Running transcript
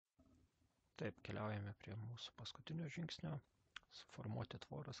Taip, keliaujame prie mūsų paskutinio žingsnio – suformuoti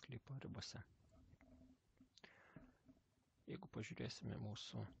tvorą sklypo ribose. Jeigu pažiūrėsime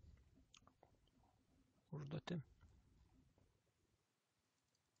mūsų užduotį,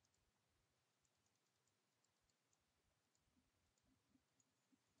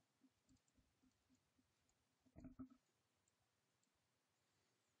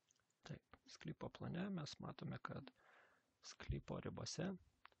 taip, sklypo plane mes matome, kad sklypo ribose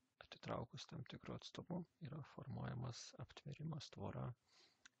atitraukus tam tikru atstumu yra formuojamas aptvėrimas, tvora,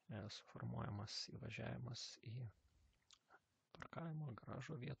 suformuojamas įvažiavimas į parkavimo,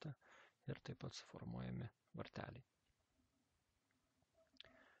 garažo vietą ir taip pat suformuojami varteliai.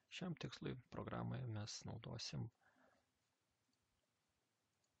 Šiam tikslui programoje mes naudosim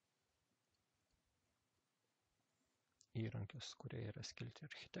įrankius, kurie yra skilti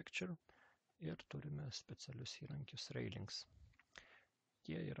Architecture, ir turime specialius įrankius Railings.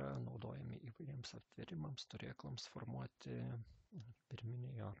 Jie yra naudojami įvairiems aptvėrimams, turėklams formuoti.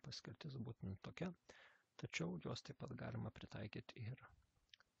 Pirminė jo paskirtis būtent tokia, tačiau juos taip pat galima pritaikyti ir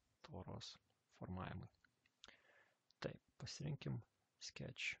tvoros formavimui. Taip, pasirinkim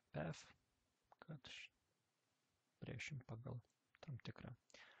Sketch Path, kad brėšim pagal tam tikrą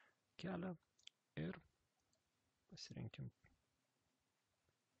kelią ir pasirinkim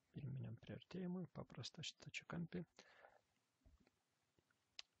pirminiam priartėjimui paprastą stačiakampį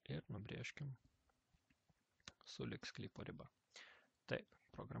ir nubrėžkim sulig sklypo riba. Taip,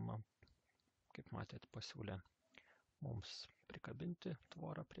 programa, kaip matėte, pasiūlė mums prikabinti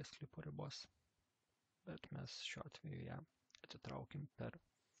tvorą prie sklypo ribos, bet mes šiuo atveju ją atitraukim per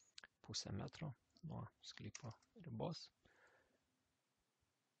 0,5 metro nuo sklypo ribos.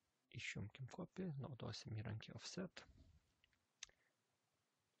 Išjungkim kopį, naudosim įrankį Offset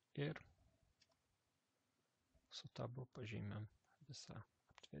ir su tabu pažymėm visą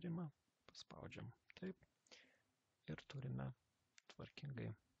aptvėrimą, paspaudžiam taip ir turime tvarkingai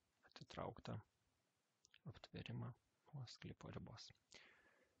atitrauktą aptvėrimą nuo sklypo ribos.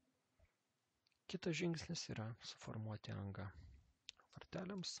 Kitas žingsnis yra suformuoti angą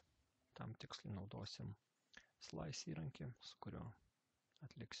varteliams. Tam tikslui naudosim Slice įrankį, su kuriuo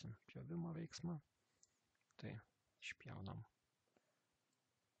atliksim pjovimo veiksmą. Tai išpjaunam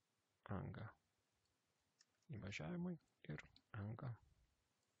angą įvažiavimui ir angą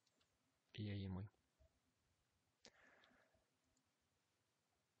įėjimui.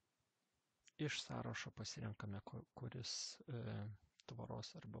 Iš sąrašo pasirenkame, kuris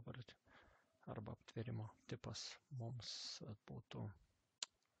tvoros arba aptvėrimo tipas mums būtų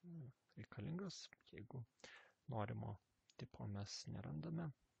reikalingas. Jeigu norimo tipo mes nerandame,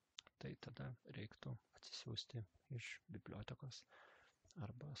 tai tada reiktų atsisiųsti iš bibliotekos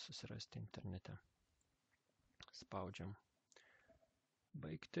arba susirasti internete. Spaudžiam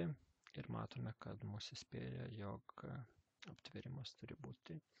baigti ir matome, kad mus įspėja, jog aptvėrimas turi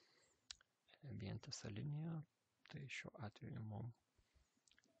būti vientisa linija. Tai šiuo atveju mums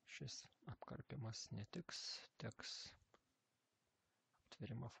šis apkarpimas netiks, teks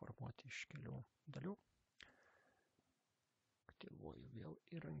aptvėrimą formuoti iš kelių dalių. Aktyvuoju vėl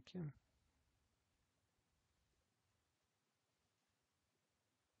įrankį.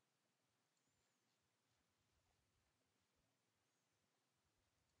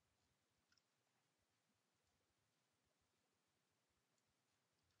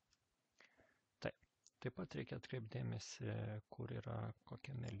 Taip pat reikia atkreipdėmėsi, kur yra,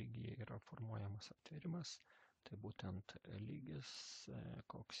 kokiame lygyje yra formuojamas aptvėrimas. Tai būtent lygis,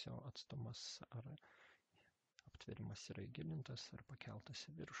 koks jo atstumas, ar aptvėrimas yra įgilintas ar pakeltas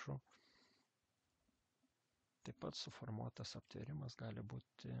į viršų. Taip pat suformuotas aptvėrimas gali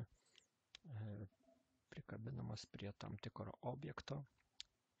būti prikabinamas prie tam tikro objekto,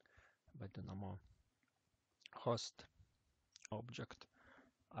 vadinamo host object,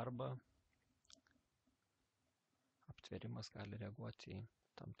 arba aptvėrimas gali reaguoti į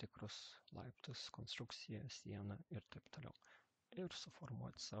tam tikrus laiptus, konstrukciją, sieną ir taip toliau. Ir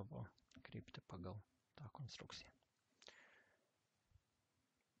suformuoti savo kryptį pagal tą konstrukciją.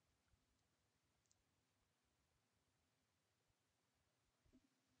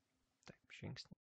 Taip, žingsnis.